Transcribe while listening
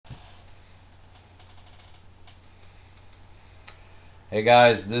Hey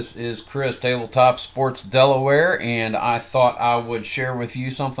guys, this is Chris, Tabletop Sports Delaware, and I thought I would share with you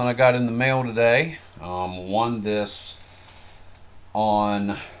something I got in the mail today. Won this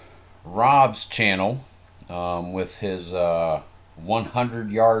on Rob's channel with his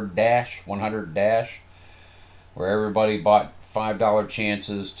 100 dash, where everybody bought $5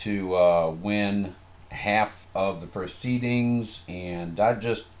 chances to win half of the proceedings, and I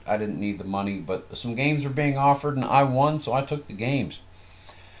didn't need the money, but some games are being offered and I won, so I took the games.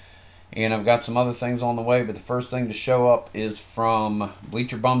 And I've got some other things on the way, but the first thing to show up is from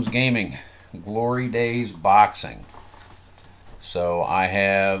Bleacher Bums Gaming, Glory Days Boxing. So I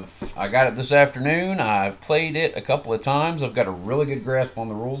got it this afternoon. I've played it a couple of times. I've got a really good grasp on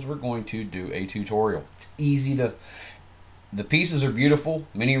the rules. We're going to do a tutorial. It's easy to, the pieces are beautiful.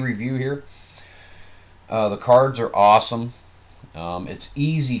 Mini review here. The cards are awesome. It's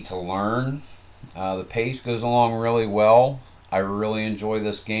easy to learn. The pace goes along really well. I really enjoy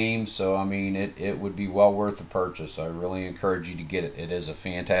this game, so I mean it would be well worth the purchase. I really encourage you to get it. It is a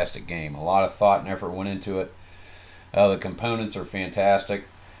fantastic game. A lot of thought and effort went into it. The components are fantastic.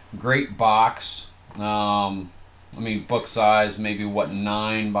 Great box. I mean, book size, maybe what,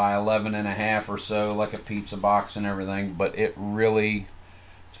 9 by 11.5 or so, like a pizza box and everything, but it's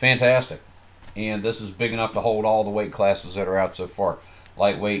fantastic. And this is big enough to hold all the weight classes that are out so far.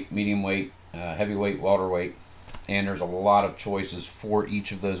 Lightweight, medium weight, heavyweight, welterweight. And there's a lot of choices for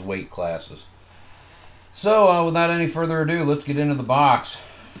each of those weight classes. So, without any further ado, let's get into the box.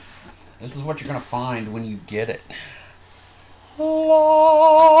 This is what you're going to find when you get it.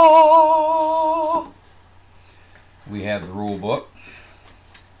 We have the rule book.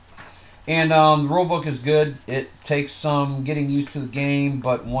 And the rule book is good. It takes some getting used to the game,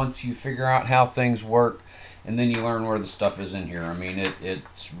 but once you figure out how things work, and then you learn where the stuff is in here. I mean,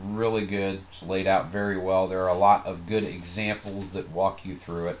 it's really good. It's laid out very well. There are a lot of good examples that walk you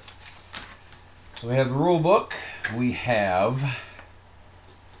through it. So we have the rule book. We have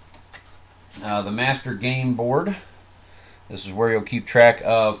the master game board. This is where you'll keep track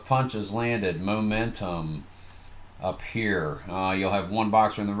of punches landed, momentum. Up here, you'll have one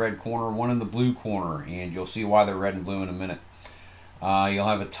boxer in the red corner, one in the blue corner, and you'll see why they're red and blue in a minute. You'll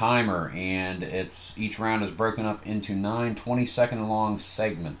have a timer, and each round is broken up into 9 20-second long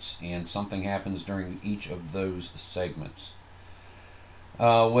segments, and something happens during each of those segments.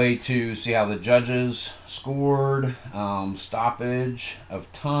 Way to see how the judges scored, stoppage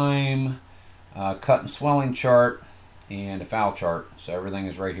of time, cut and swelling chart, and a foul chart. So everything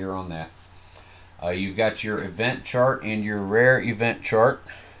is right here on that. You've got your event chart and your rare event chart,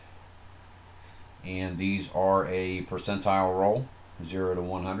 and these are a percentile roll, 0 to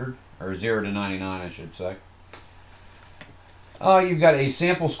 100, or 0 to 99 I should say. You've got a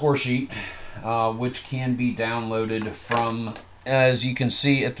sample score sheet which can be downloaded from, as you can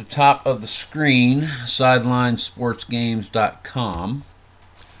see at the top of the screen, sidelinesportsgames.com.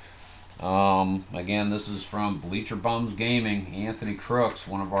 Again, this is from Bleacher Bums Gaming, Anthony Crooks,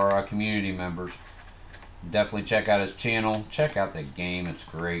 one of our community members. Definitely check out his channel. Check out the game. It's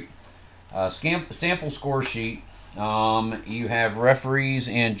great. Sample score sheet. You have referees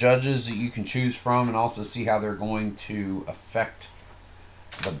and judges that you can choose from, and also see how they're going to affect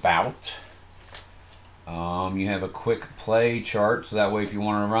the bout. You have a quick play chart, so that way if you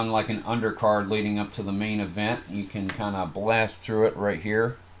want to run like an undercard leading up to the main event, you can kind of blast through it right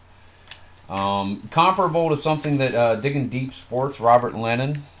here. Comparable to something that Digging Deep Sports, Robert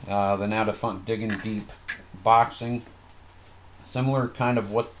Lennon, the now defunct Digging Deep Boxing, similar kind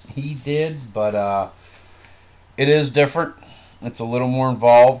of what he did, but it is different. It's a little more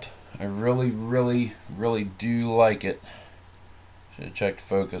involved. I really do like it. Should have checked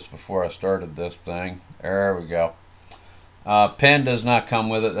focus before I started this thing. There we go. Pen does not come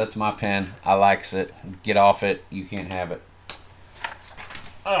with it. That's my pen. I likes it. Get off it. You can't have it.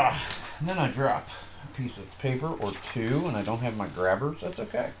 And then I drop a piece of paper or two, and I don't have my grabbers. That's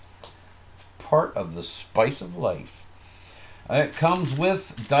okay. It's part of the spice of life. It comes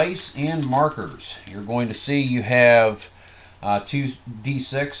with dice and markers. You're going to see you have 2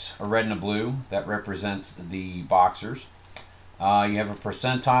 D6, a red and a blue. That represents the boxers. You have a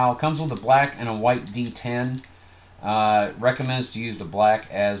percentile. It comes with a black and a white D10. Recommends to use the black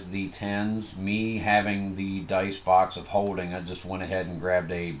as the 10s. Me having the dice box of holding, I just went ahead and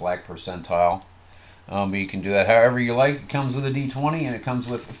grabbed a black percentile. But you can do that however you like. It comes with a D20, and it comes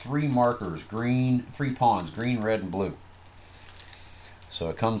with 3 markers, 3 pawns, green, red, and blue. So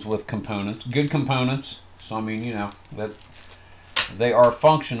it comes with components, good components. So I mean, you know, that they are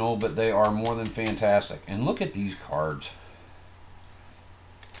functional, but they are more than fantastic. And look at these cards.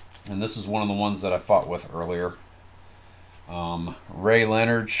 And this is one of the ones that I fought with earlier. Ray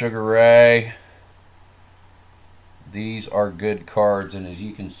Leonard, Sugar Ray. These are good cards, and as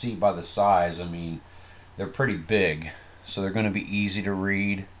you can see by the size, I mean, they're pretty big, so they're going to be easy to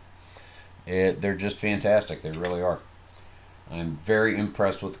read. They're just fantastic. They really are. I'm very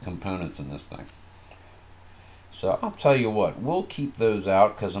impressed with the components in this thing. So I'll tell you what, we'll keep those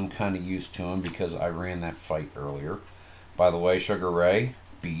out because I'm kind of used to them because I ran that fight earlier. By the way, Sugar Ray,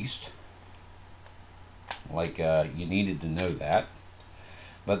 beast. Like you needed to know that.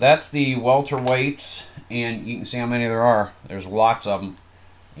 But that's the welterweights, and you can see how many there are. There's lots of them.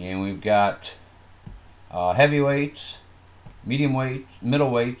 And we've got heavyweights, medium weights,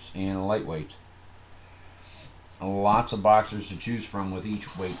 middleweights, and lightweights. Lots of boxers to choose from with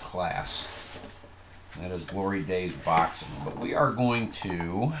each weight class. That is Glory Days Boxing. But we are going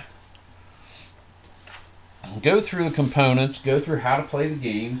to go through the components, go through how to play the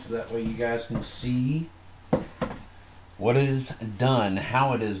game, so that way you guys can see what it is done,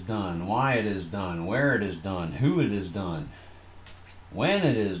 how it is done, why it is done, where it is done, who it is done, when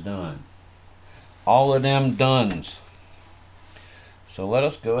it is done. All of them dones. So let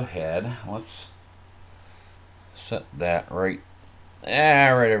us go ahead. Let's set that right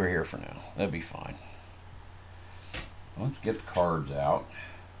over here for now. That'd be fine. Let's get the cards out.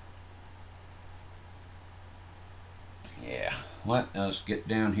 Yeah, let us get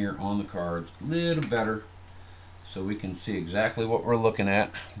down here on the cards a little better so we can see exactly what we're looking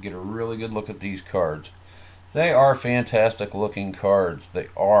at. Get a really good look at these cards. They are fantastic looking cards. They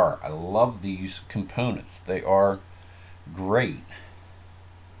are. I love these components. They are great.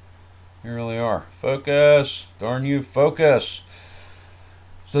 They really are. Focus. Darn you, focus.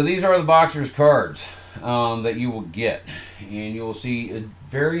 So these are the boxer's cards that you will get. And you will see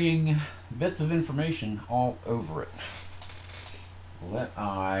varying bits of information all over it. Let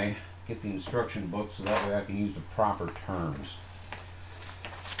I get the instruction book so that way I can use the proper terms.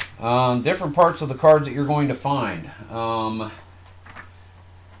 Different parts of the cards that you're going to find.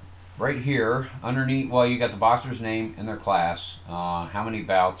 Right here, underneath, well, you got the boxer's name and their class, how many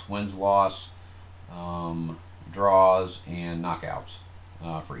bouts, wins, loss, draws, and knockouts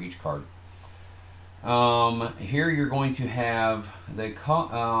for each card. Here you're going to have,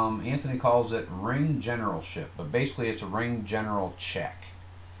 Anthony calls it ring generalship, but basically it's a ring general check.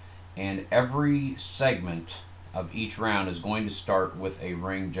 And every segment of each round is going to start with a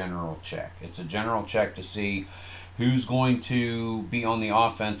ring general check. It's a general check to see who's going to be on the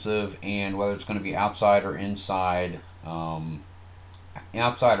offensive and whether it's going to be outside or inside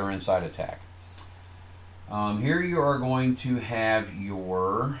attack. Here you are going to have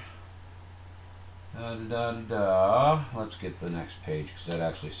your let's get the next page because that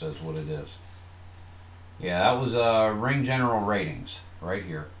actually says what it is. Yeah, that was ring general ratings right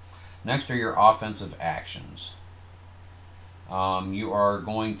here. Next are your offensive actions. You are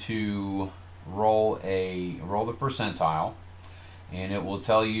going to roll the percentile, and it will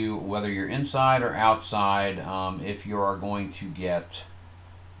tell you whether you're inside or outside. If you are going to get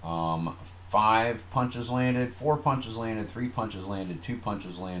 5 punches landed, 4 punches landed, 3 punches landed, 2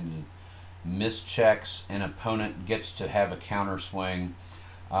 punches landed, missed checks, an opponent gets to have a counter swing.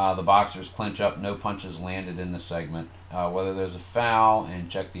 The boxers clinch up, no punches landed in the segment. Whether there's a foul, and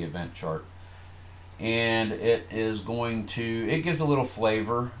check the event chart. And it is going to, it gives a little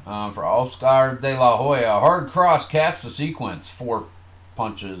flavor. For Oscar de la Hoya, hard cross caps the sequence. 4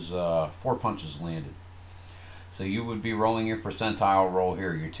 punches landed. So you would be rolling your percentile roll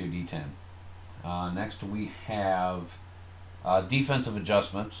here, your 2d10. Next we have defensive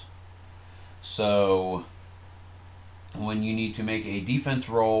adjustments. So when you need to make a defense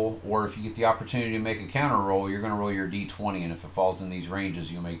roll, or if you get the opportunity to make a counter roll, you're going to roll your d20, and if it falls in these ranges,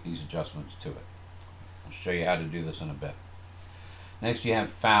 you'll make these adjustments to it. I'll show you how to do this in a bit. Next you have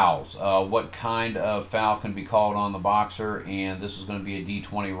fouls. What kind of foul can be called on the boxer, and this is going to be a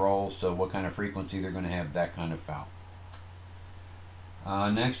d20 roll, so what kind of frequency they're going to have that kind of foul.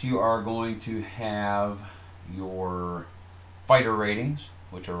 Next you are going to have your fighter ratings,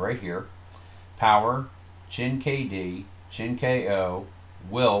 which are right here. Power, Chin KD, Chin KO,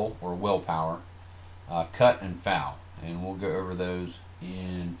 will or willpower, cut, and foul. And we'll go over those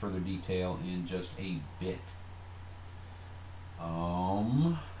in further detail in just a bit. I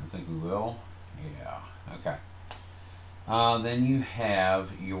think we will. Yeah, okay. Then you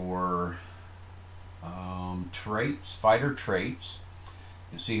have your traits, fighter traits.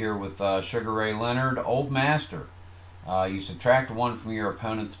 You see here with Sugar Ray Leonard, Old Master. You subtract 1 from your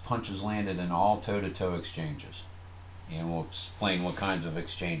opponent's punches landed in all toe-to-toe exchanges. And we'll explain what kinds of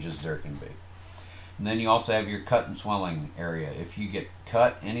exchanges there can be. And then you also have your cut and swelling area. If you get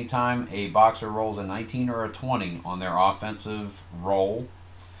cut anytime a boxer rolls a 19 or a 20 on their offensive roll,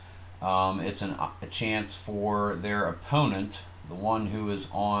 it's a chance for their opponent, the one who is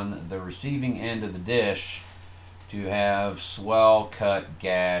on the receiving end of the dish, to have swell, cut,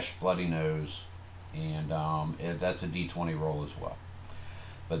 gash, bloody nose, and that's a D20 roll as well.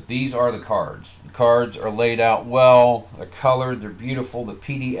 But these are the cards. The cards are laid out well. They're colored. They're beautiful. The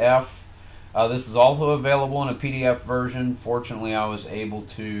PDF. This is also available in a PDF version. Fortunately, I was able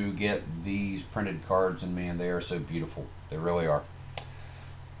to get these printed cards, and man, they are so beautiful. They really are.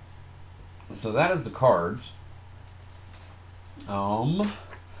 So that is the cards.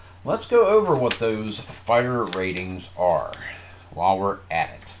 Let's go over what those fighter ratings are while we're at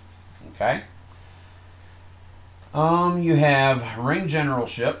it. Okay. You have ring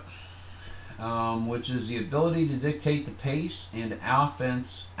generalship, which is the ability to dictate the pace and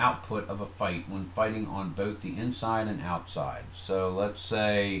offense output of a fight when fighting on both the inside and outside. So let's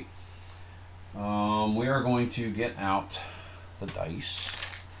say we are going to get out the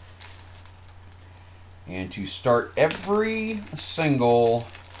dice, and to start every single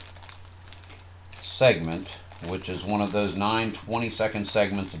segment, which is one of those 9 20-second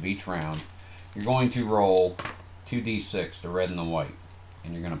segments of each round, you're going to roll 2d6, the red and the white,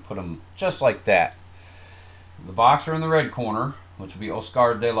 and you're going to put them just like that. The boxer in the red corner, which would be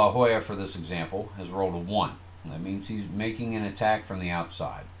Oscar de la Hoya for this example, has rolled a 1. That means he's making an attack from the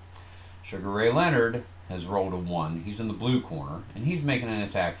outside. Sugar Ray Leonard has rolled a 1. He's in the blue corner, and he's making an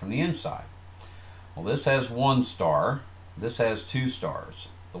attack from the inside. Well, this has 1 star. This has 2 stars.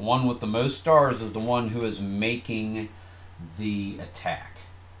 The one with the most stars is the one who is making the attack,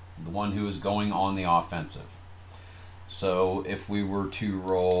 the one who is going on the offensive. So if we were to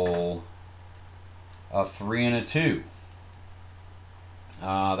roll a 3 and a 2,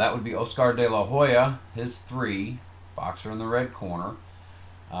 that would be Oscar de la Hoya, his 3, boxer in the red corner.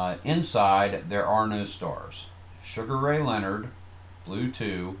 Inside, there are no stars. Sugar Ray Leonard, blue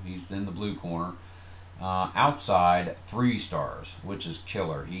 2, he's in the blue corner. Outside, 3 stars, which is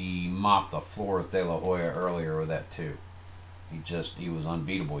killer. He mopped the floor with De La Hoya earlier with that 2. He was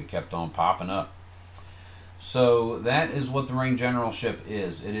unbeatable. He kept on popping up. So that is what the ring generalship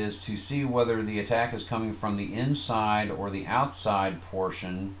is. It is to see whether the attack is coming from the inside or the outside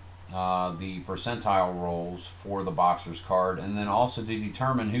portion, the percentile rolls for the boxer's card, and then also to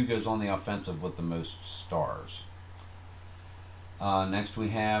determine who goes on the offensive with the most stars. Next we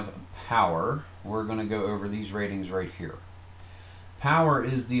have power. We're going to go over these ratings right here. Power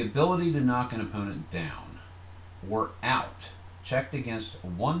is the ability to knock an opponent down or out, checked against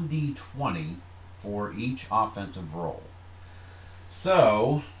 1d20 for each offensive roll.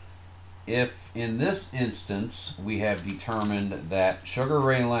 So, if in this instance we have determined that Sugar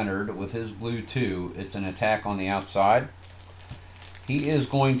Ray Leonard with his blue 2, it's an attack on the outside, he is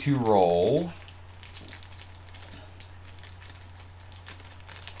going to roll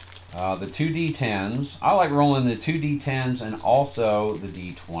the 2d10s. I like rolling the 2d10s and also the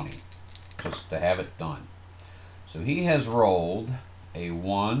d20, just to have it done. So he has rolled a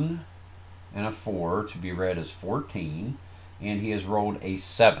 1 and a 4 to be read as 14, and he has rolled a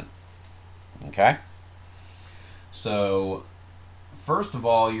 7. Okay? So, first of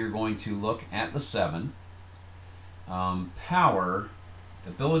all, you're going to look at the 7. Power,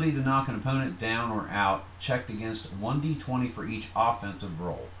 ability to knock an opponent down or out, checked against 1d20 for each offensive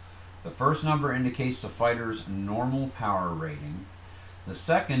roll. The first number indicates the fighter's normal power rating. The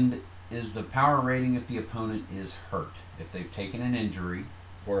second is the power rating if the opponent is hurt, if they've taken an injury,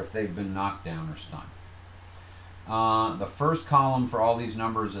 or if they've been knocked down or stunned. The first column for all these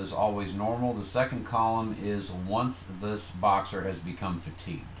numbers is always normal. The second column is once this boxer has become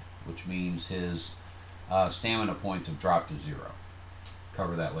fatigued, which means his stamina points have dropped to 0.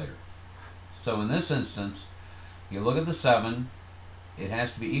 Cover that later. So in this instance, you look at the 7. It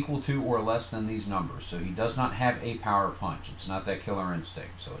has to be equal to or less than these numbers. So he does not have a power punch. It's not that killer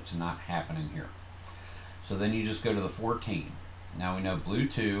instinct, so it's not happening here. So then you just go to the 14. Now we know blue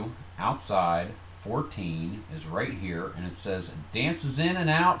 2, outside, 14 is right here, and it says dances in and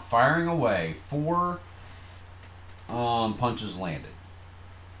out, firing away. 4 punches landed.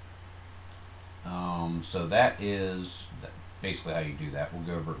 So that is basically how you do that. We'll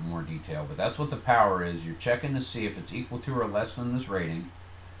go over it in more detail, but that's what the power is. You're checking to see if it's equal to or less than this rating,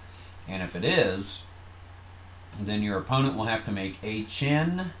 and if it is, then your opponent will have to make a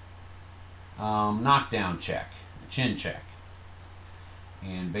chin knockdown check, a chin check.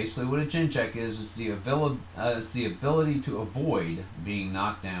 And basically what a chin check is the ability to avoid being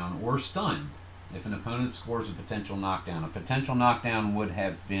knocked down or stunned if an opponent scores a potential knockdown. A potential knockdown would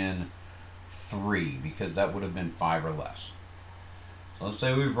have been 3 because that would have been 5 or less. So let's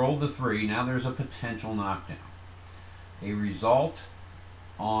say we've rolled the 3. Now there's a potential knockdown. A result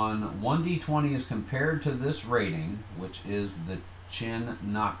on 1d20 is compared to this rating, which is the chin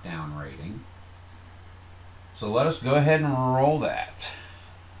knockdown rating. So let us go ahead and roll that.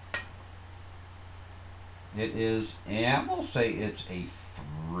 It is, yeah, we'll say it's a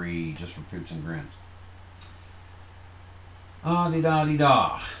 3 just for poops and grins.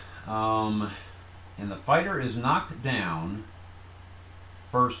 Ah-dee-da-dee-da. And the fighter is knocked down,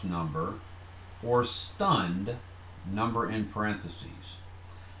 first number, or stunned, number in parentheses.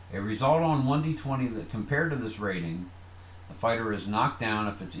 A result on 1d20 that compared to this rating, the fighter is knocked down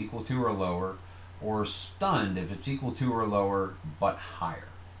if it's equal to or lower, or stunned if it's equal to or lower, but higher.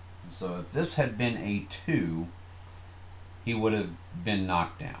 So if this had been a 2, he would have been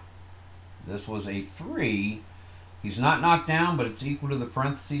knocked down. This was a 3. He's not knocked down, but it's equal to the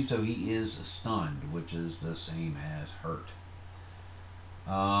parentheses, so he is stunned, which is the same as hurt.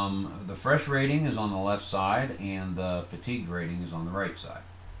 The fresh rating is on the left side, and the fatigued rating is on the right side.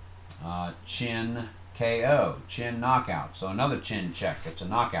 Chin KO, chin knockout. So another chin check. It's a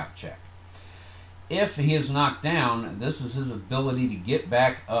knockout check. If he is knocked down, this is his ability to get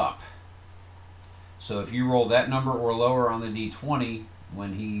back up. So if you roll that number or lower on the d20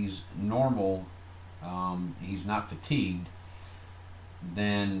 when he's normal, he's not fatigued,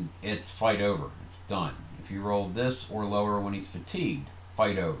 then it's fight over. It's done. If you roll this or lower when he's fatigued,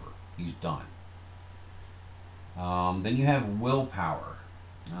 fight over. He's done. Then you have willpower.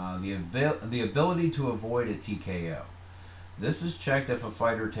 The ability to avoid a TKO. This is checked if a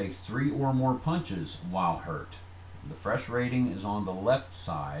fighter takes 3 or more punches while hurt. The fresh rating is on the left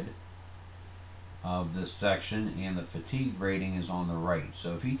side of this section, and the fatigued rating is on the right.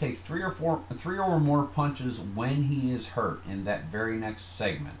 So if he takes 3 or more punches when he is hurt in that very next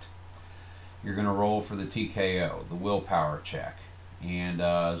segment, you're going to roll for the TKO, the willpower check. And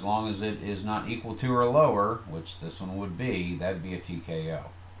as long as it is not equal to or lower, which this one would be, that'd be a TKO.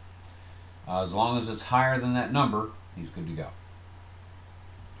 As long as it's higher than that number, he's good to go.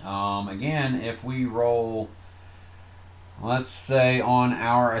 Again, if we roll, let's say on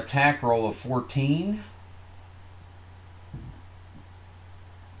our attack roll of 14,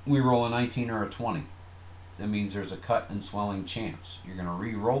 we roll a 19 or a 20. That means there's a cut and swelling chance. You're going to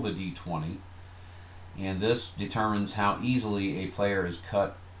re-roll the d20, and this determines how easily a player is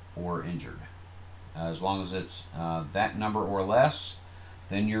cut or injured. As long as it's that number or less,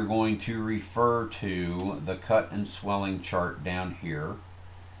 then you're going to refer to the cut and swelling chart down here,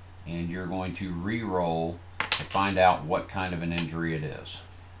 and you're going to re-roll to find out what kind of an injury it is.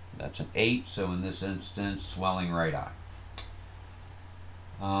 That's an 8, so in this instance, swelling right eye.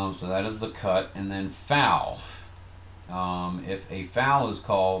 So that is the cut. And then foul. If a foul is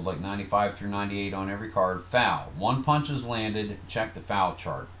called, like 95 through 98 on every card, foul. 1 punch is landed, check the foul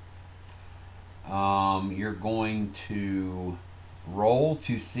chart. You're going to roll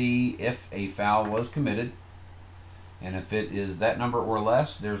to see if a foul was committed, and if it is that number or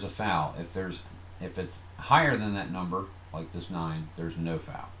less, there's a foul. If it's higher than that number, like this 9, there's no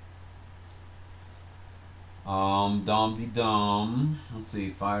foul. Dum-de-dum. Let's see,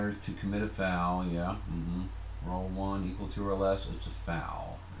 fighter to commit a foul, yeah. Roll 1 equal to or less, it's a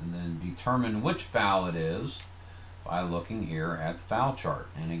foul. And then determine which foul it is by looking here at the foul chart.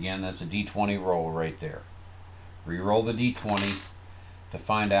 And again, that's a d20 roll right there. Re-roll the d20 to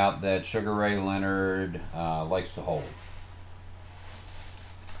find out that Sugar Ray Leonard likes to hold.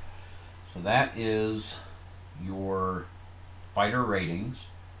 So that is your fighter ratings.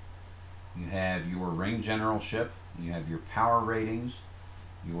 You have your ring generalship, you have your power ratings,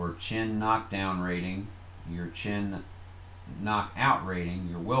 your chin knockdown rating, your chin knockout rating,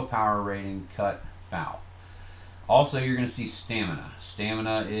 your willpower rating, cut, foul. Also, you're going to see stamina.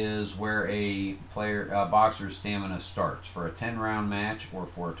 Stamina is where a boxer's stamina starts for a 10-round match or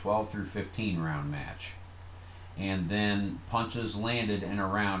for a 12 through 15-round match. And then punches landed in a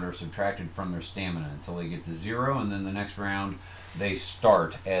round are subtracted from their stamina until they get to 0, and then the next round they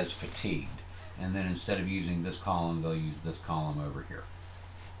start as fatigued. And then instead of using this column, they'll use this column over here.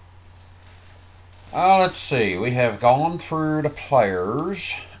 Let's see. We have gone through the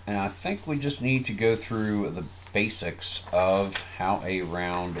players, and I think we just need to go through the basics of how a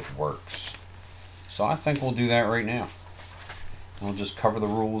round works. So I think we'll do that right now. We'll just cover the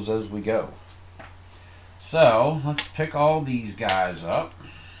rules as we go. So let's pick all these guys up.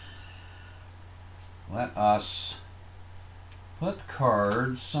 Let us put the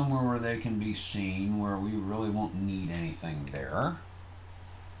cards somewhere where they can be seen, where we really won't need anything there.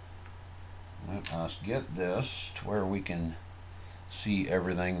 Let us get this to where we can see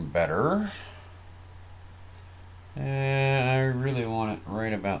everything better. And I really want it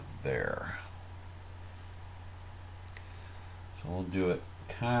right about there. So we'll do it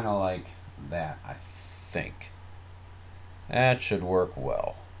kind of like that, I think. That should work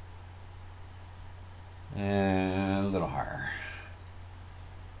well. And a little higher.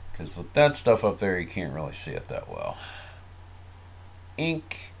 Because with that stuff up there, you can't really see it that well.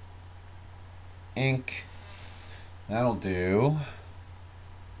 Ink. Ink. That'll do.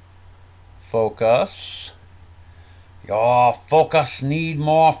 Focus. Your focus need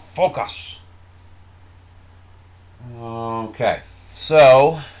more focus. Okay.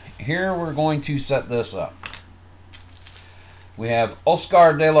 So, here we're going to set this up. We have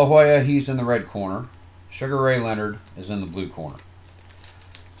Oscar de la Hoya, he's in the red corner. Sugar Ray Leonard is in the blue corner.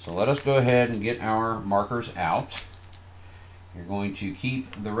 So let us go ahead and get our markers out. You're going to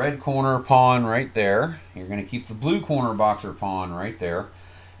keep the red corner pawn right there. You're going to keep the blue corner boxer pawn right there.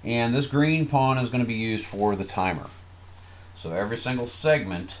 And this green pawn is going to be used for the timer. So every single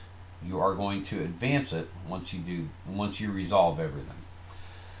segment, you are going to advance it once you resolve everything.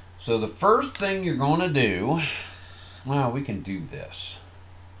 So the first thing you're going to do, well, we can do this.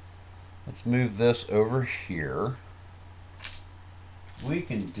 Let's move this over here. We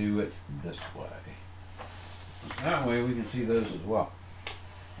can do it this way. So that way we can see those as well.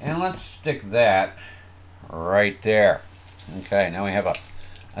 And let's stick that right there. Okay, now we have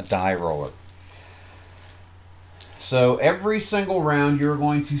a die roller. So every single round you're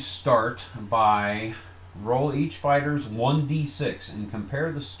going to start by roll each fighter's 1d6 and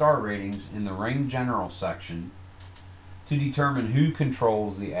compare the star ratings in the ring general section to determine who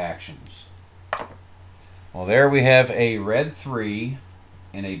controls the actions. Well, there we have a red 3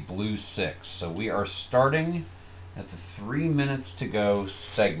 and a blue 6. So we are starting at the 3 minutes to go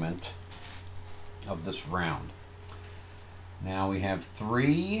segment of this round. Now we have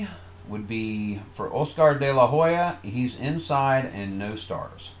 3 would be for Oscar de la Hoya, he's inside and no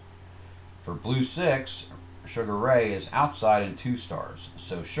stars. For blue 6, Sugar Ray is outside and 2 stars.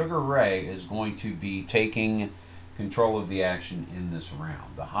 So Sugar Ray is going to be taking control of the action in this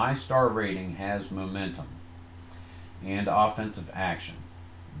round. The high star rating has momentum and offensive action.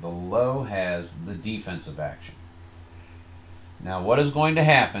 The low has the defensive action. Now what is going to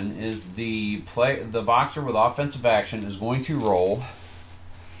happen is the boxer with offensive action is going to roll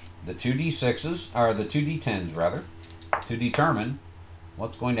the 2d6s, or the 2d10s rather, to determine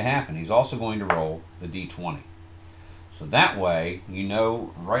what's going to happen. He's also going to roll the d20. So that way you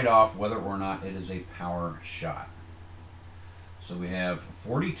know right off whether or not it is a power shot. So we have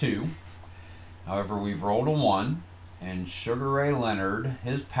 42. However, we've rolled a 1. And Sugar Ray Leonard,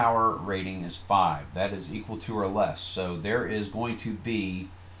 his power rating is 5. That is equal to or less. So there is going to be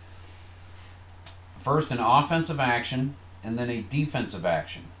first an offensive action and then a defensive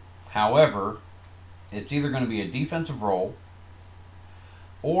action. However, it's either going to be a defensive roll,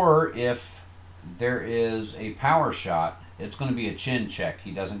 or if there is a power shot, it's going to be a chin check.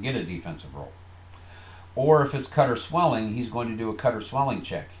 He doesn't get a defensive roll. Or if it's cutter swelling, he's going to do a cutter swelling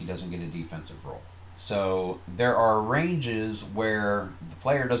check. He doesn't get a defensive roll. So there are ranges where the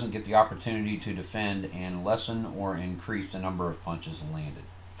player doesn't get the opportunity to defend and lessen or increase the number of punches landed.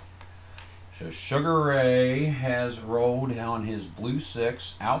 So Sugar Ray has rolled on his blue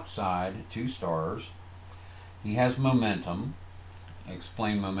 6 outside, 2 stars. He has momentum. I'll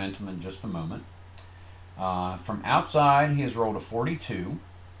explain momentum in just a moment. From outside, he has rolled a 42.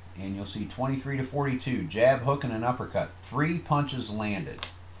 And you'll see 23 to 42. Jab, hook, and an uppercut. 3 punches landed.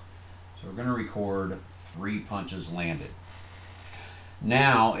 So we're going to record 3 punches landed.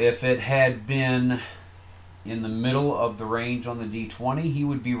 Now, if it had been in the middle of the range on the D20, he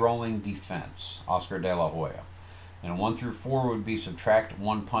would be rolling defense, Oscar de la Hoya. And 1 through 4 would be subtract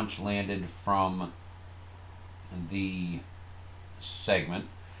 1 punch landed from the segment.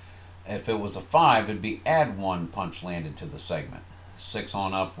 If it was a 5, it'd be add 1 punch landed to the segment. 6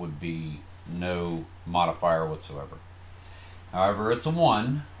 on up would be no modifier whatsoever. However, it's a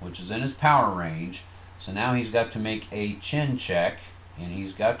 1, which is in his power range. So now he's got to make a chin check, and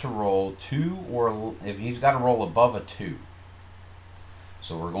he's got to roll 2, or if he's got to roll above a 2.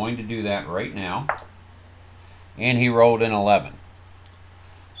 So we're going to do that right now. And he rolled an 11.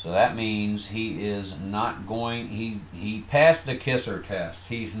 So that means he is not going, he passed the kisser test.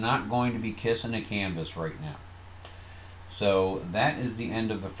 He's not going to be kissing a canvas right now. So that is the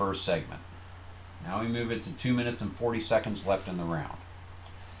end of the first segment. Now we move it to 2 minutes and 40 seconds left in the round.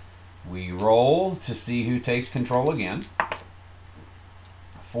 We roll to see who takes control again.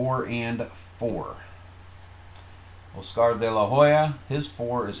 4 and 4. Oscar de la Hoya, his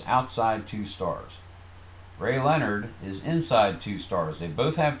 4 is outside 2 stars. Ray Leonard is inside 2 stars. They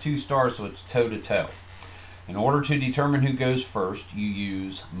both have 2 stars, so it's toe-to-toe. In order to determine who goes first, you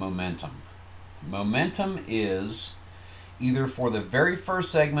use momentum. Momentum is either for the very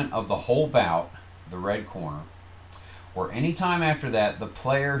first segment of the whole bout, the red corner, or any time after that, the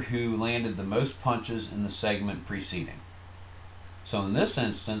player who landed the most punches in the segment preceding. So in this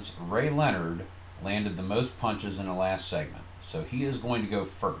instance, Ray Leonard landed the most punches in the last segment. So he is going to go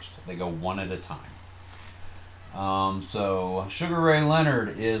first. They go one at a time. So Sugar Ray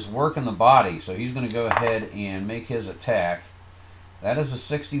Leonard is working the body, so he's going to go ahead and make his attack. That is a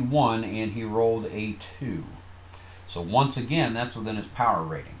 61, and he rolled a 2. So once again, that's within his power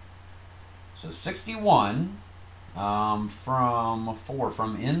rating. So 61 from 4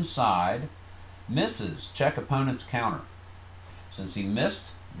 from inside, misses. Check opponent's counter. Since he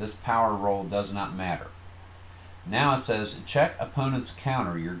missed, this power roll does not matter. Now it says check opponent's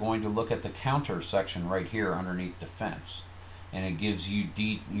counter. You're going to look at the counter section right here underneath defense. And it gives you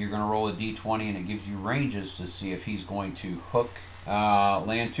you're going to roll a d20, and it gives you ranges to see if he's going to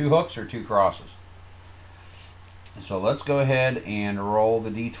land 2 hooks or 2 crosses. So let's go ahead and roll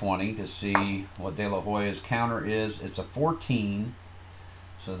the d20 to see what De La Hoya's counter is. It's a 14,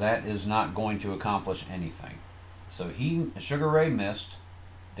 so that is not going to accomplish anything. So Sugar Ray missed.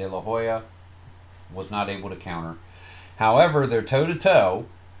 De La Hoya was not able to counter. However, they're toe-to-toe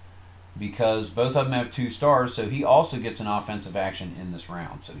because both of them have 2 stars, so he also gets an offensive action in this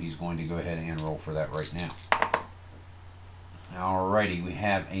round. So he's going to go ahead and roll for that right now. Alrighty, we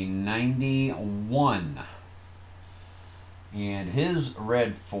have a 91. And his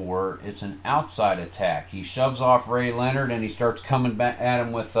red 4, it's an outside attack. He shoves off Ray Leonard, and he starts coming back at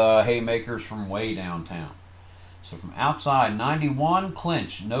him with haymakers from way downtown. So from outside, 91,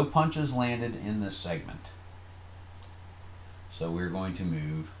 clinch. No punches landed in this segment. So we're going to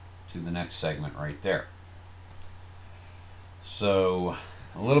move to the next segment right there. So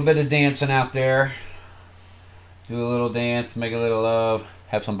a little bit of dancing out there. Do a little dance, make a little love,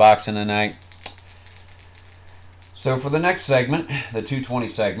 have some boxing tonight. So for the next segment, the 220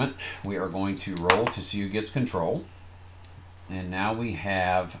 segment, we are going to roll to see who gets control. And now we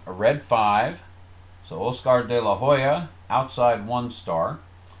have a red 5. So Oscar De La Hoya, outside 1 star.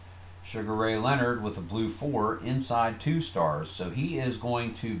 Sugar Ray Leonard with a blue 4, inside 2 stars. So he is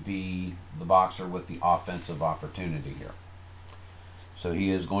going to be the boxer with the offensive opportunity here. So he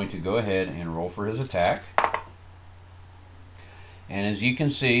is going to go ahead and roll for his attack. And as you can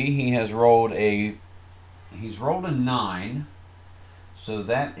see, he has rolled a 9. So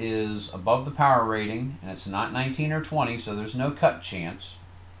that is above the power rating, and it's not 19 or 20, so there's no cut chance.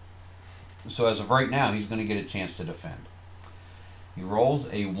 So as of right now, he's going to get a chance to defend. He rolls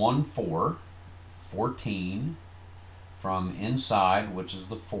a 1-4, 14 from inside, which is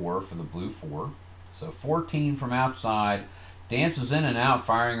the 4 for the blue 4. So 14 from outside, dances in and out,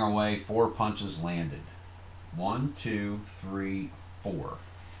 firing away, 4 punches landed. 1, 2, 3, 4.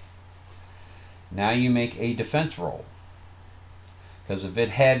 Now you make a defense roll. Because if it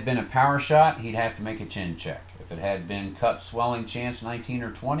had been a power shot, he'd have to make a chin check. If it had been cut, swelling chance 19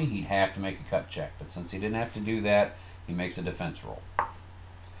 or 20, he'd have to make a cut check. But since he didn't have to do that, he makes a defense roll.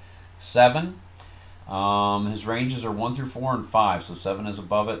 7. His ranges are 1 through 4 and 5, so 7 is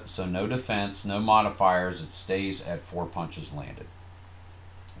above it. So no defense, no modifiers. It stays at 4 punches landed.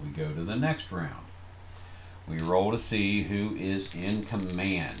 We go to the next round. We roll to see who is in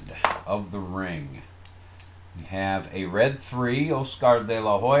command of the ring. We have a red 3, Oscar De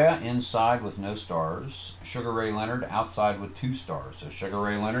La Hoya, inside with no stars. Sugar Ray Leonard outside with 2 stars. So Sugar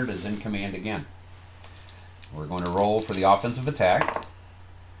Ray Leonard is in command again. We're going to roll for the offensive attack.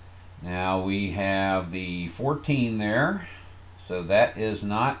 Now we have the 14 there. So that is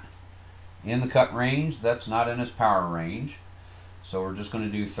not in the cut range. That's not in his power range. So we're just going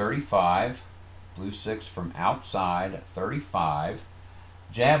to do 35. Blue 6 from outside, 35.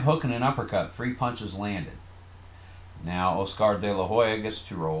 Jab, hook, and an uppercut. 3 punches landed. Now Oscar De La Hoya gets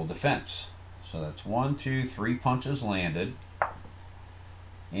to roll defense. So that's 1, 2, 3 punches landed.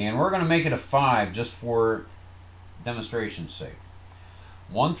 And we're going to make it a 5 just for demonstration's sake.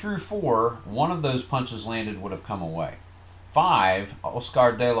 1 through 4, one of those punches landed would have come away. 5,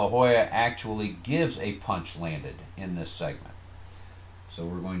 Oscar De La Hoya actually gives a punch landed in this segment. So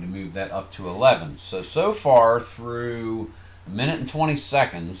we're going to move that up to 11. So far through a minute and 20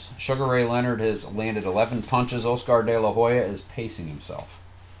 seconds, Sugar Ray Leonard has landed 11 punches. Oscar De La Hoya is pacing himself.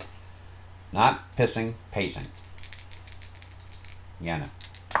 Not pissing, pacing. Yeah,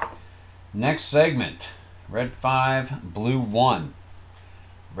 no. Next segment, red 5, blue 1.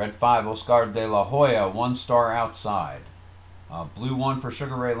 Red 5, Oscar De La Hoya, 1 star outside. Blue 1 for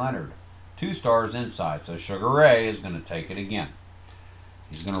Sugar Ray Leonard, 2 stars inside. So Sugar Ray is going to take it again.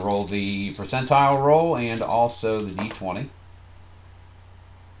 He's going to roll the percentile roll and also the D20.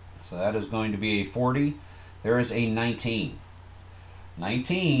 So that is going to be a 40. There is a 19.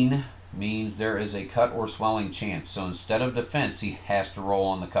 19 means there is a cut or swelling chance. So instead of defense, he has to roll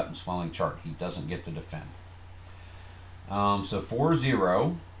on the cut and swelling chart. He doesn't get to defend. So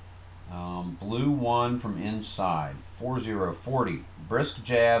 4-0. Blue 1 from inside. 4-0, 40. Brisk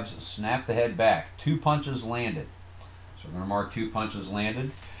jabs, snap the head back. 2 punches landed. So we're going to mark 2 punches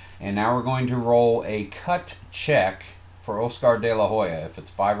landed. And now we're going to roll a cut check for Oscar De La Hoya. If it's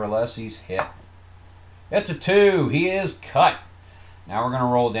 5 or less, he's hit. It's a 2. He is cut. Now we're going to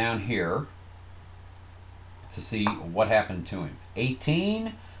roll down here to see what happened to him.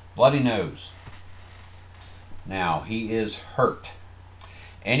 18, bloody nose. Now, he is hurt.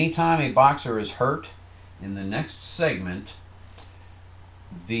 Anytime a boxer is hurt, in the next segment,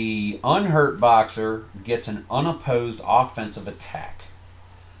 the unhurt boxer gets an unopposed offensive attack.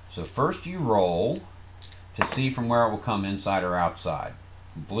 So first you roll to see from where it will come, inside or outside.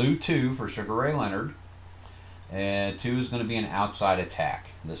 Blue 2 for Sugar Ray Leonard. 2 is going to be an outside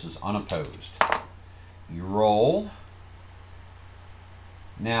attack. This is unopposed. You roll.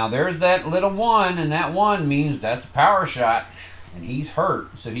 Now there's that little 1, and that 1 means that's a power shot, and he's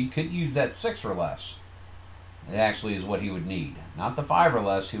hurt, so he could use that 6 or less. It actually is what he would need. Not the 5 or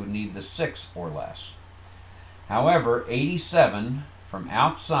less, he would need the 6 or less. However, 87 from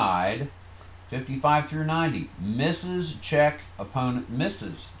outside, 55 through 90, misses check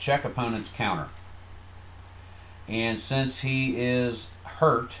opponent's counter. And since he is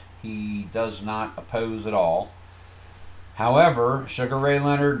hurt, he does not oppose at all. However, Sugar Ray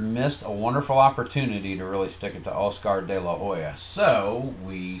Leonard missed a wonderful opportunity to really stick it to Oscar De La Hoya. So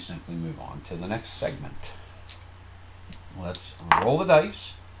we simply move on to the next segment. Let's roll the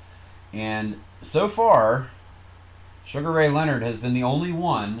dice. And so far, Sugar Ray Leonard has been the only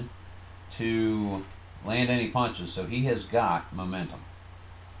one to land any punches, so he has got momentum.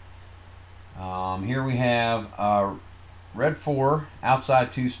 Here we have red 4,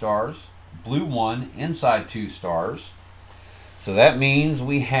 outside 2 stars, blue 1, inside 2 stars. So that means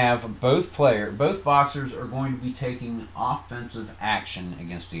we have both boxers are going to be taking offensive action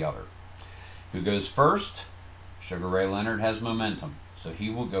against the other. Who goes first? Sugar Ray Leonard has momentum, so he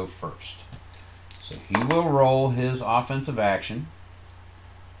will go first. So he will roll his offensive action.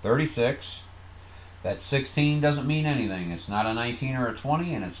 36. That 16 doesn't mean anything. It's not a 19 or a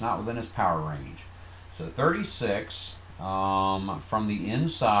 20, and it's not within his power range. So 36 from the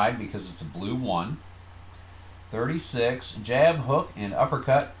inside, because it's a blue 1. 36, jab, hook, and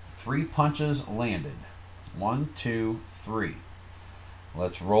uppercut. 3 punches landed. 1, 2, 3.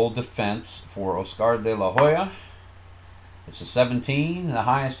 Let's roll defense for Oscar De La Hoya. It's a 17. The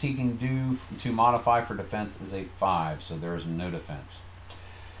highest he can do to modify for defense is a 5, so there is no defense.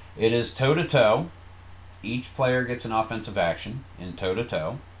 It is toe-to-toe. Each player gets an offensive action in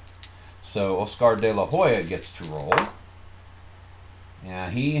toe-to-toe. So Oscar De La Hoya gets to roll. Now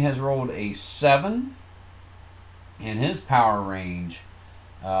he has rolled a 7. And his power range,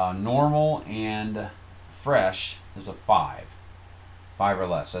 normal and fresh, is a 5. 5 or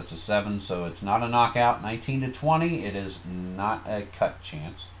less. That's a 7, so it's not a knockout. 19 to 20, it is not a cut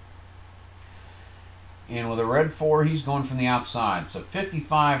chance. And with a red 4, he's going from the outside. So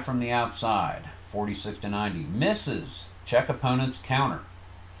 55 from the outside. 46 to 90. Misses. Check opponent's counter.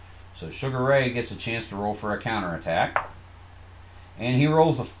 So Sugar Ray gets a chance to roll for a counter attack. And he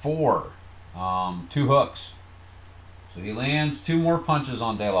rolls a 4. 2 hooks. So he lands 2 more punches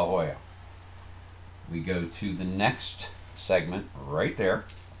on De La Hoya. We go to the next segment right there.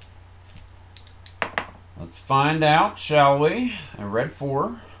 Let's find out, shall we? A red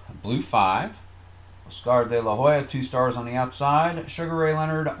 4, a blue 5. Oscar De La Hoya, 2 stars on the outside. Sugar Ray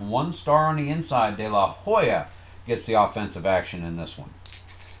Leonard, 1 star on the inside. De La Hoya gets the offensive action in this one.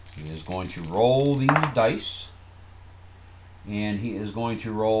 He is going to roll these dice. And he is going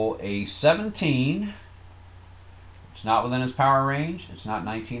to roll a 17. It's not within his power range. It's not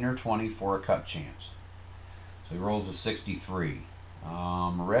 19 or 20 for a cut chance. So he rolls a 63.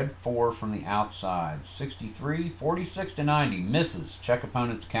 Red 4 from the outside. 63, 46 to 90. Misses. Check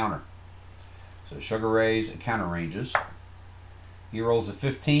opponent's counter. So Sugar Ray's counter ranges. He rolls a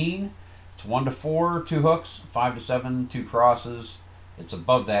 15. It's 1 to 4, 2 hooks. 5 to 7, 2 crosses. It's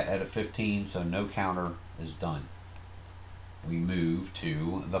above that at a 15, so no counter is done. We move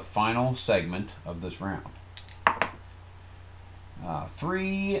to the final segment of this round.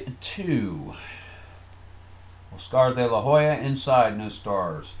 3-2. Oscar De La Hoya inside, no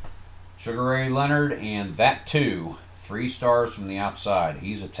stars. Sugar Ray Leonard and that 2, 3 stars from the outside.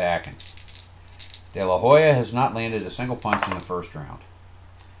 He's attacking. De La Hoya has not landed a single punch in the first round.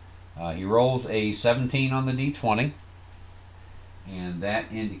 He rolls a 17 on the D20, and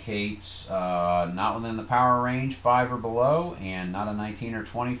that indicates not within the power range, 5 or below, and not a 19 or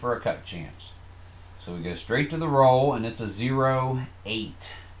 20 for a cut chance. So we go straight to the roll, and it's a 0-8.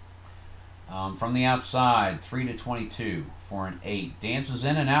 From the outside, 3 to 22 for an 8. Dances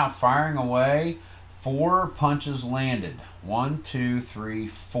in and out, firing away. 4 punches landed. 1, 2, 3,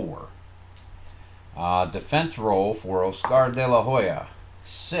 4. Defense roll for Oscar De La Hoya,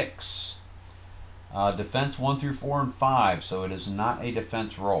 6. Defense 1 through 4 and 5, so it is not a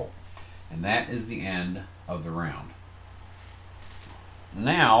defense roll. And that is the end of the round.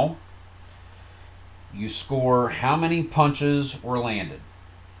 Now, you score how many punches were landed.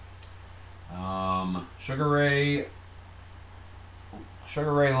 Sugar Ray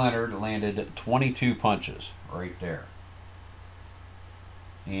Leonard landed 22 punches right there.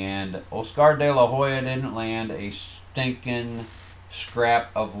 And Oscar De La Hoya didn't land a stinking scrap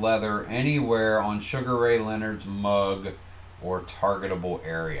of leather anywhere on Sugar Ray Leonard's mug or targetable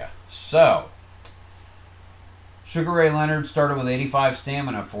area. So, Sugar Ray Leonard started with 85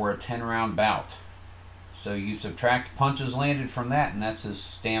 stamina for a 10-round bout. So you subtract punches landed from that, and that's his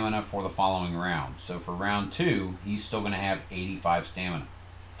stamina for the following round. So for round 2, he's still going to have 85 stamina.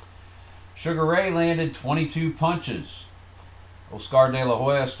 Sugar Ray landed 22 punches. Oscar De La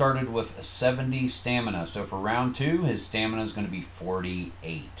Hoya started with 70 stamina. So for round 2, his stamina is going to be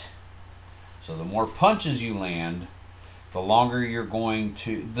 48. So the more punches you land, the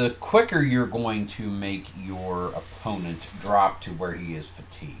quicker you're going to make your opponent drop to where he is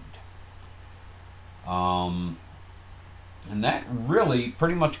fatigued. And that really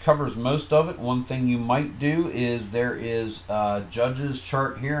pretty much covers most of it. One thing you might do is there is a judge's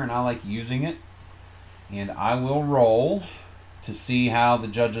chart here, and I like using it. And I will roll to see how the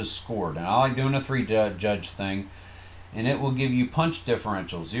judges scored. And I like doing a 3-judge thing. And it will give you punch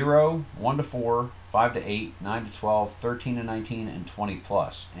differential: 0, 1 to 4, 5 to 8, 9 to 12, 13 to 19, and 20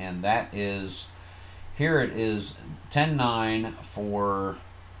 plus. And that is, here it is 10-9 for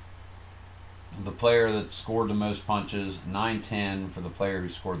the player that scored the most punches, 9-10 for the player who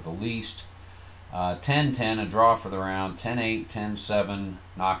scored the least, 10-10 a draw for the round, 10-8, 10-7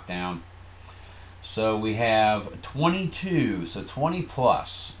 knockdown. So we have 22, so 20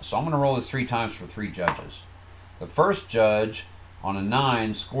 plus. So I'm going to roll this 3 times for 3 judges. The first judge on a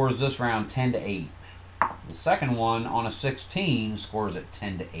 9 scores this round 10-8. The second one on a 16 scores at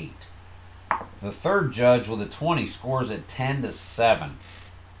 10-8. The third judge with a 20 scores at 10-7.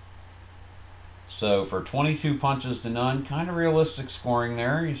 So for 22 punches to none, kind of realistic scoring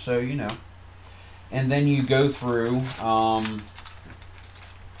there, so you know. And then you go through,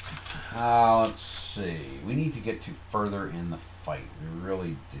 let's see, we need to get to further in the fight, we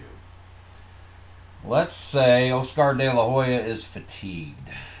really do. Let's say Oscar De La Hoya is fatigued.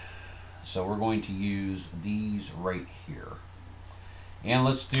 So we're going to use these right here. And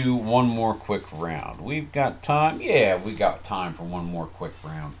let's do one more quick round. We've got time, yeah, we got time for one more quick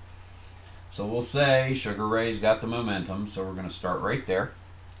round. So we'll say Sugar Ray's got the momentum, so we're going to start right there.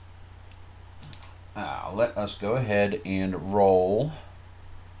 Let us go ahead and roll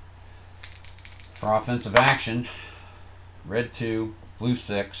for offensive action. Red 2, blue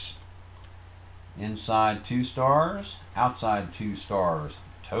 6. Inside 2 stars, outside 2 stars,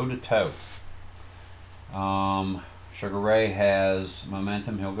 toe to toe. Sugar Ray has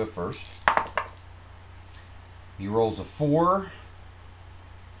momentum, he'll go first. He rolls a 4.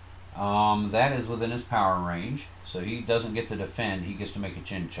 That is within his power range, so he doesn't get to defend, he gets to make a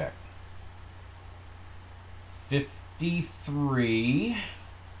chin check. 53,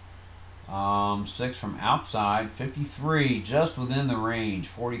 6 from outside, 53 just within the range,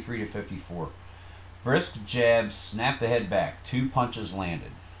 43 to 54. Brisk jab, snap the head back, 2 punches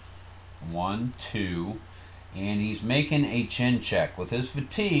landed. 1, 2, and he's making a chin check. With his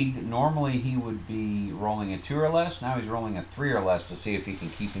fatigue, normally he would be rolling a 2 or less. Now he's rolling a 3 or less to see if he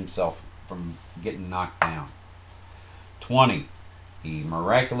can keep himself from getting knocked down. 20. He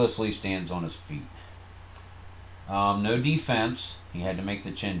miraculously stands on his feet. No defense. He had to make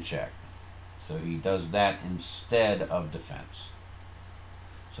the chin check. So he does that instead of defense.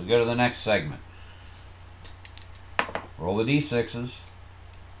 So go to the next segment. Roll the D6s.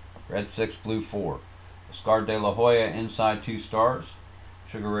 Red 6, blue 4. Oscar De La Hoya inside 2 stars.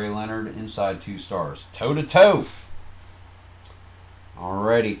 Sugar Ray Leonard inside 2 stars. Toe to toe.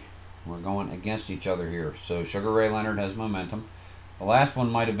 Alrighty. We're going against each other here. So Sugar Ray Leonard has momentum. The last one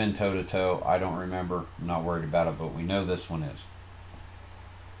might have been toe to toe. I don't remember. I'm not worried about it, but we know this one is.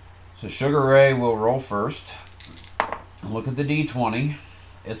 So Sugar Ray will roll first. Look at the D20.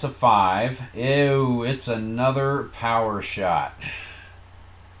 It's a 5. Ew, it's another power shot.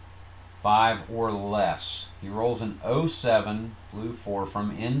 5 or less. He rolls an 07, blue 4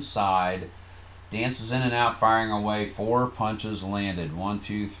 from inside. Dances in and out, firing away. 4 punches landed. 1,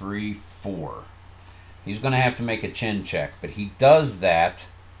 2, 3, 4. He's going to have to make a chin check, but he does that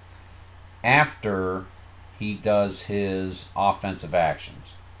after he does his offensive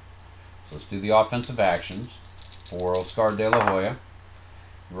actions. So let's do the offensive actions for Oscar De La Hoya.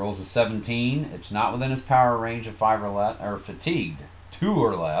 He rolls a 17. It's not within his power range of 5 or less, or fatigued, 2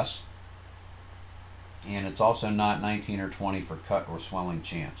 or less. And it's also not 19 or 20 for cut or swelling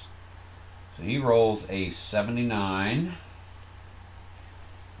chance. So he rolls a 79.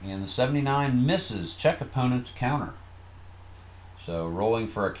 And the 79 misses. Check opponent's counter. So rolling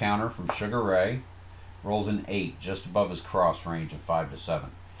for a counter from Sugar Ray. Rolls an 8, just above his cross range of 5 to 7.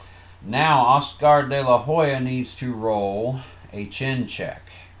 Now Oscar De La Hoya needs to roll a chin check.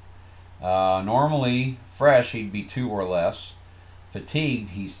 Normally, fresh, he'd be 2 or less.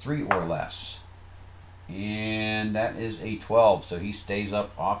 Fatigued, he's 3 or less. And that is a 12, so he stays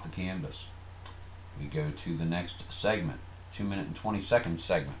up off the canvas. We go to the next segment. 2-minute and 20-second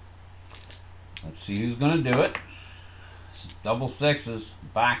segment. Let's see who's going to do it. This is double sixes,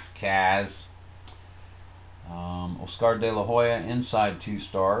 box Kaz. Oscar De La Hoya inside 2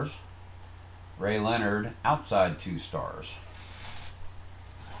 stars. Ray Leonard outside 2 stars.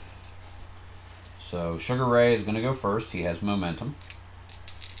 So Sugar Ray is going to go first. He has momentum.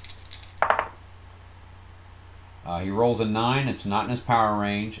 He rolls a 9. It's not in his power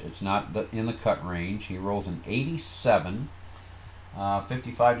range. It's not in the cut range. He rolls an 87.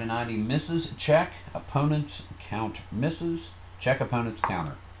 55 to 90 misses. Check. Opponent's count misses. Check opponent's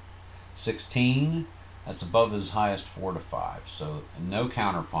counter. 16. That's above his highest 4 to 5. So no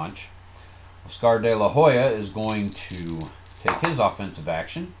counter punch. Oscar De La Hoya is going to take his offensive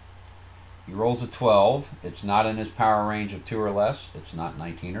action. He rolls a 12. It's not in his power range of 2 or less. It's not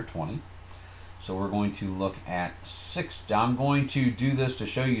 19 or 20. So we're going to look at 6. I'm going to do this to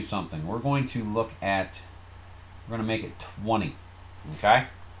show you something. We're going to look at, we're going to make it 20. Okay?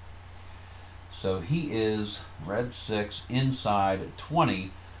 So he is red 6, inside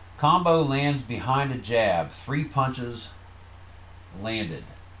 20. Combo lands behind a jab. 3 punches landed.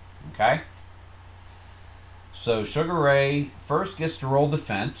 Okay? So Sugar Ray first gets to roll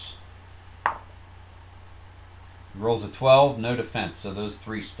defense. He rolls a 12, no defense, so those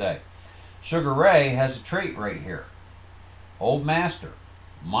 3 stay. Sugar Ray has a trait right here. Old Master.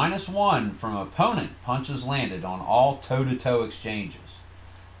 -1 from opponent punches landed on all toe-to-toe exchanges.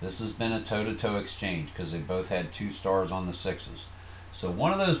 This has been a toe-to-toe exchange because they both had 2 stars on the 6s. So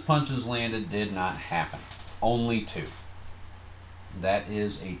one of those punches landed did not happen. Only 2. That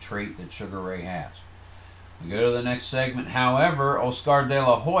is a trait that Sugar Ray has. We go to the next segment. However, Oscar De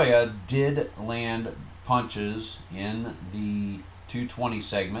La Hoya did land punches in the 220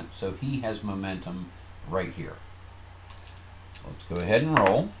 segment, so he has momentum right here. Let's go ahead and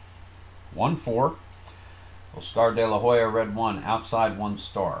roll. 1-4. Oscar De La Hoya, red 1, outside 1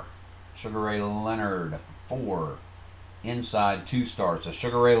 star. Sugar Ray Leonard, 4, inside 2 stars. So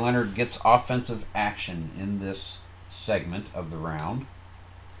Sugar Ray Leonard gets offensive action in this segment of the round.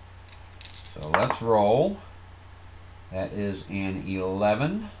 So let's roll. That is an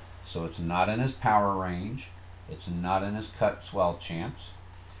 11, so it's not in his power range. It's not in his cut swell chance.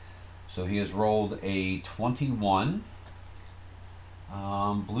 So he has rolled a 21.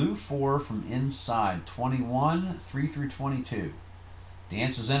 Blue 4 from inside. 21, 3 through 22.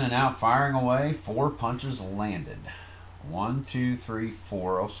 Dances in and out, firing away. 4 punches landed. 1, 2, 3,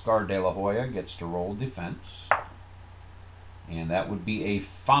 4. Oscar De La Hoya gets to roll defense. And that would be a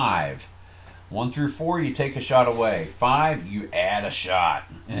 5. 1 through 4, you take a shot away. 5, you add a shot.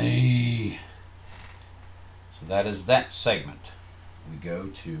 Hey. So that is that segment. We go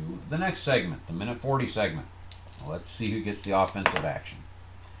to the next segment, the minute 40 segment. Let's see who gets the offensive action.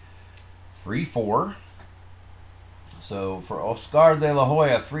 3-4. So for Oscar De La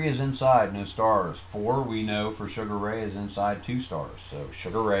Hoya, 3 is inside, no stars. 4 we know for Sugar Ray is inside 2 stars. So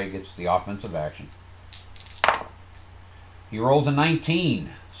Sugar Ray gets the offensive action. He rolls a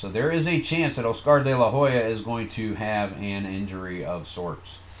 19. So there is a chance that Oscar De La Hoya is going to have an injury of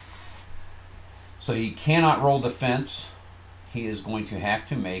sorts. So he cannot roll defense. He is going to have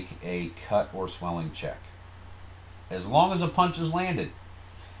to make a cut or swelling check. As long as a punch is landed.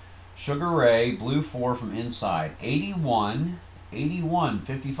 Sugar Ray, blue 4 from inside. 81, 81,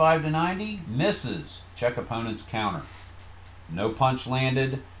 55 to 90, misses. Check opponent's counter. No punch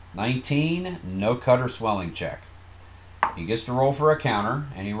landed. 19, no cut or swelling check. He gets to roll for a counter,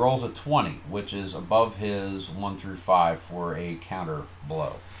 and he rolls a 20, which is above his 1 through 5 for a counter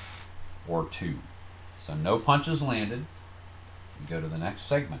blow, or 2. So no punches landed. We go to the next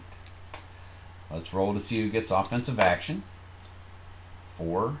segment. Let's roll to see who gets offensive action.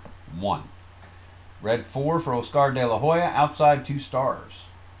 4-1. Red 4 for Oscar De La Hoya, outside 2 stars.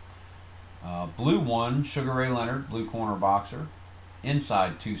 Blue 1, Sugar Ray Leonard, blue corner boxer,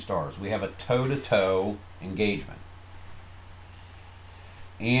 inside 2 stars. We have a toe-to-toe engagement.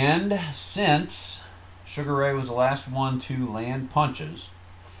 And since Sugar Ray was the last one to land punches,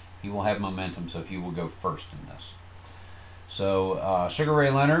 he will have momentum, so he will go first in this. So Sugar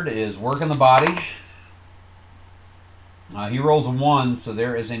Ray Leonard is working the body. He rolls a 1, so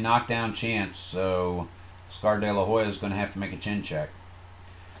there is a knockdown chance. So Oscar De La Hoya is going to have to make a chin check.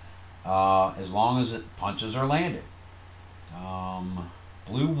 As long as punches are landed.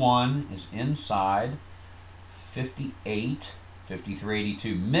 Blue 1 is inside 58,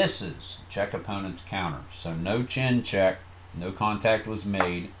 53-82. Misses. Check opponent's counter. So no chin check. No contact was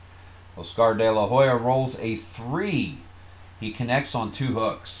made. Oscar De La Hoya rolls a 3. He connects on 2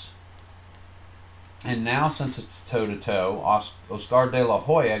 hooks. And now, since it's toe-to-toe, Oscar De La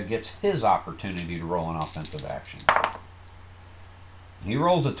Hoya gets his opportunity to roll an offensive action. He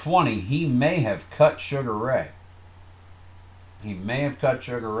rolls a 20. He may have cut Sugar Ray. He may have cut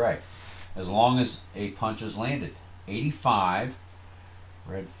Sugar Ray, as long as a punch is landed. 85.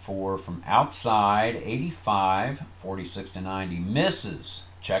 Red 4 from outside. 85. 46-90. Misses.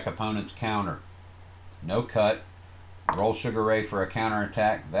 Check opponent's counter. No cut. Roll Sugar Ray for a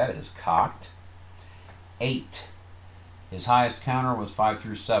counterattack. That is cocked. 8. His highest counter was 5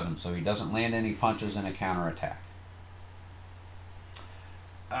 through 7, so he doesn't land any punches in a counterattack.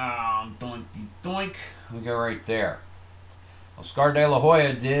 Doink, doink. We go right there. Oscar De La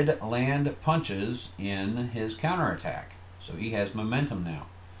Hoya did land punches in his counterattack, so he has momentum now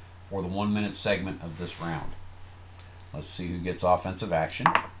for the 1-minute segment of this round. Let's see who gets offensive action.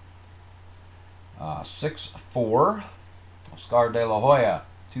 6-4. Oscar De La Hoya,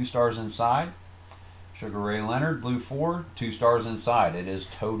 2 stars inside. Sugar Ray Leonard, blue 4, 2 stars inside. It is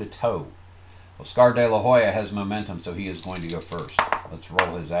toe-to-toe. Oscar De La Hoya has momentum, so he is going to go first. Let's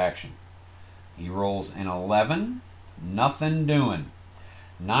roll his action. He rolls an 11. Nothing doing.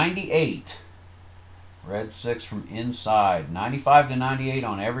 98. Red 6 from inside. 95-98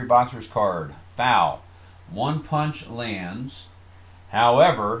 on every boxer's card. Foul. 1 punch lands.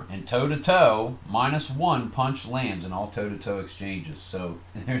 However, in toe-to-toe, -1 punch lands in all toe-to-toe exchanges. So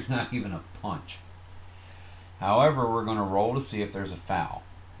there's not even a punch. However, we're going to roll to see if there's a foul.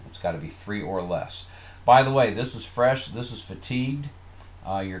 It's got to be 3 or less. By the way, this is fresh. This is fatigued.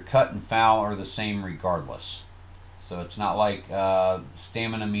 Your cut and foul are the same regardless. So it's not like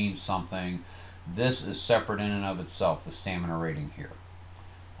stamina means something. This is separate in and of itself, the stamina rating here.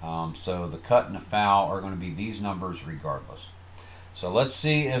 So the cut and the foul are going to be these numbers regardless. So let's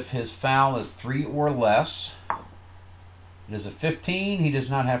see if his foul is 3 or less. It is a 15. He does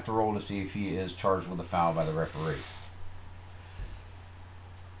not have to roll to see if he is charged with a foul by the referee.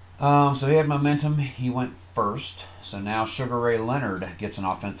 So he had momentum. He went first. So now Sugar Ray Leonard gets an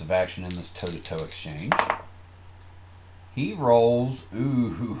offensive action in this toe-to-toe exchange. He rolls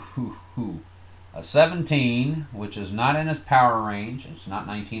a 17, which is not in his power range. It's not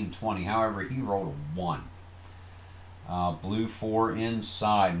 19 and 20. However, he rolled a 1. Blue 4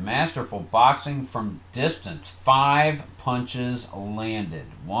 inside. Masterful boxing from distance. 5 punches landed.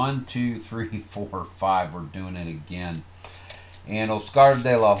 1, 2, 3, 4, 5. We're doing it again. And Oscar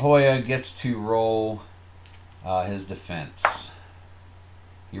De La Hoya gets to roll his defense.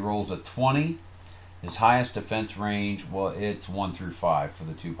 He rolls a 20. His highest defense range, well, it's 1 through 5 for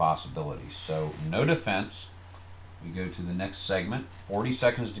the 2 possibilities. So no defense. We go to the next segment. 40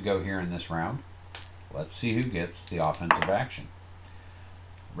 seconds to go here in this round. Let's see who gets the offensive action.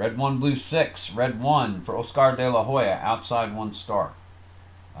 Red 1, blue 6. Red 1 for Oscar De La Hoya, outside 1 star.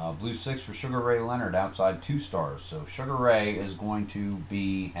 Blue 6 for Sugar Ray Leonard, outside 2 stars. So Sugar Ray is going to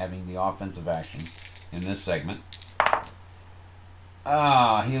be having the offensive action in this segment.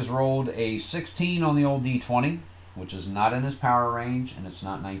 He has rolled a 16 on the old D20, which is not in his power range, and it's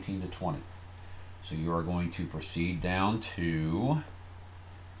not 19 to 20. So you are going to proceed down to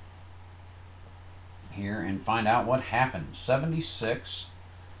here and find out what happened. 76,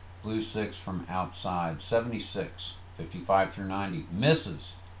 blue 6 from outside. 76, 55 through 90.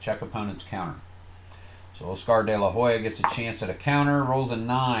 Misses. Check opponent's counter. So Oscar De La Hoya gets a chance at a counter, rolls a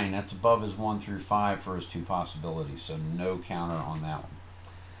 9. That's above his 1 through 5 for his 2 possibilities, so no counter on that one.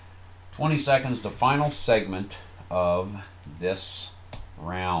 20 seconds, the final segment of this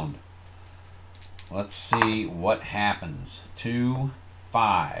round. Let's see what happens. 2-5.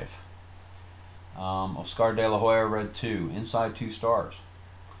 Oscar De La Hoya, red 2. Inside 2 stars.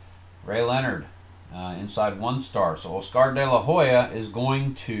 Ray Leonard, inside 1 star. So Oscar De La Hoya is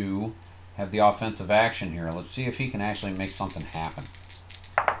going to have the offensive action here. Let's see if he can actually make something happen.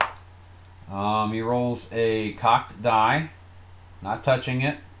 He rolls a cocked die. Not touching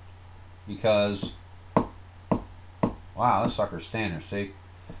it. Because, wow, this sucker's standing, see?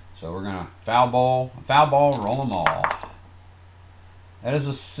 So we're going to foul ball, roll them all. That is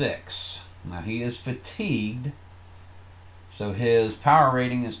a 6. Now he is fatigued. So his power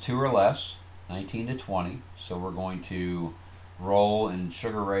rating is 2 or less, 19 to 20. So we're going to roll, and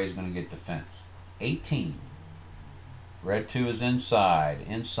Sugar Ray is going to get defense. 18. Red 2 is inside.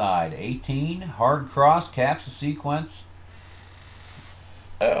 Inside 18. Hard cross caps the sequence.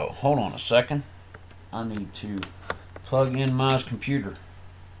 Oh, hold on a second. I need to plug in my computer.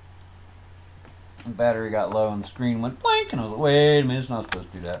 The battery got low and the screen went blank, and I was like, wait a minute, it's not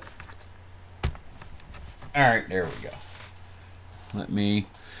supposed to do that. Alright, there we go.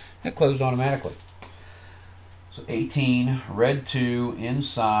 It closed automatically. So 18, red 2,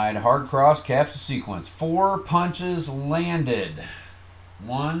 inside, hard cross, caps the sequence. 4 punches landed.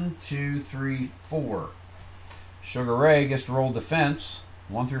 1, 2, 3, 4. Sugar Ray gets to roll defense.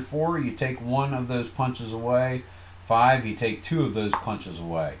 1 through 4, you take 1 of those punches away. 5, you take 2 of those punches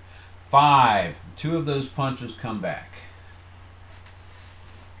away. 5, 2 of those punches come back.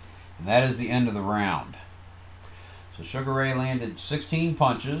 And that is the end of the round. So Sugar Ray landed 16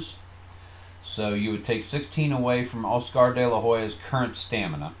 punches. So you would take 16 away from Oscar De La Hoya's current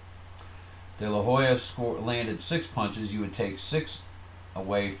stamina. De La Hoya landed 6 punches. You would take 6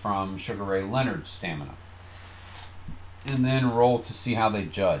 away from Sugar Ray Leonard's stamina. And then roll to see how they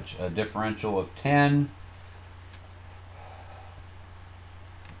judge. A differential of 10.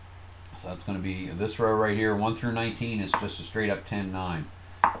 So that's going to be this row right here. 1 through 19 is just a straight up 10-9.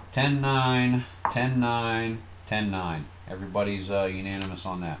 10-9, 10-9, 10-9. Everybody's unanimous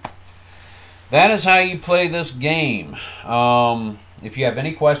on that. That is how you play this game. If you have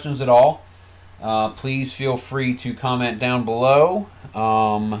any questions at all, please feel free to comment down below.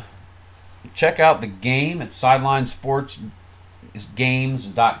 Check out the game at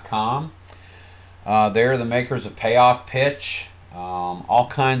sidelinesportsgames.com. They're the makers of Payoff Pitch, all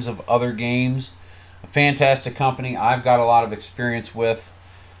kinds of other games. A fantastic company I've got a lot of experience with.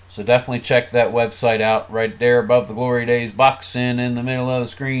 So definitely check that website out right there above the Glory Days boxing in the middle of the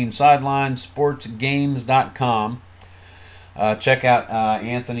screen, sidelinesportsgames.com. Check out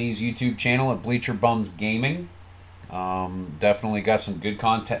Anthony's YouTube channel at Bleacher Bums Gaming. Definitely got some good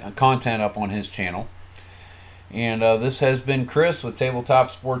content up on his channel. And this has been Chris with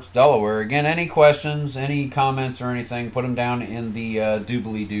Tabletop Sports Delaware. Again, any questions, any comments or anything, put them down in the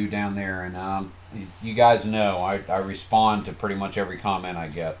doobly-doo down there. And you guys know I respond to pretty much every comment I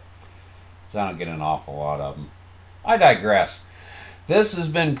get. So I don't get an awful lot of them. I digress. This has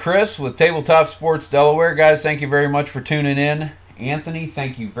been Chris with Tabletop Sports Delaware. Guys, thank you very much for tuning in. Anthony,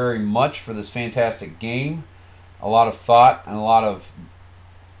 thank you very much for this fantastic game. A lot of thought and a lot of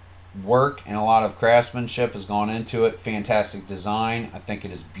work and a lot of craftsmanship has gone into it. Fantastic design. I think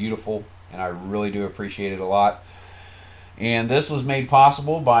it is beautiful, and I really do appreciate it a lot. And this was made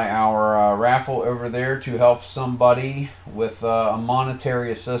possible by our raffle over there to help somebody with a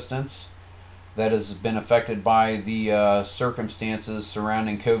monetary assistance that has been affected by the circumstances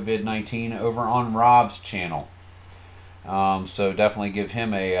surrounding COVID-19 over on Rob's channel. So definitely give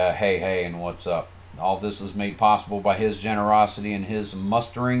him a hey and what's up. All this is made possible by his generosity and his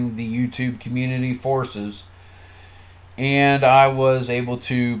mustering the YouTube community forces. And I was able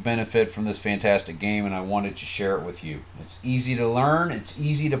to benefit from this fantastic game, and I wanted to share it with you. It's easy to learn, it's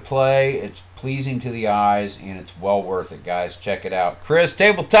easy to play, it's pleasing to the eyes, and it's well worth it, guys. Check it out. Chris,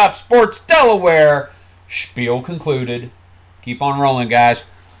 Tabletop Sports Delaware. Spiel concluded. Keep on rolling, guys.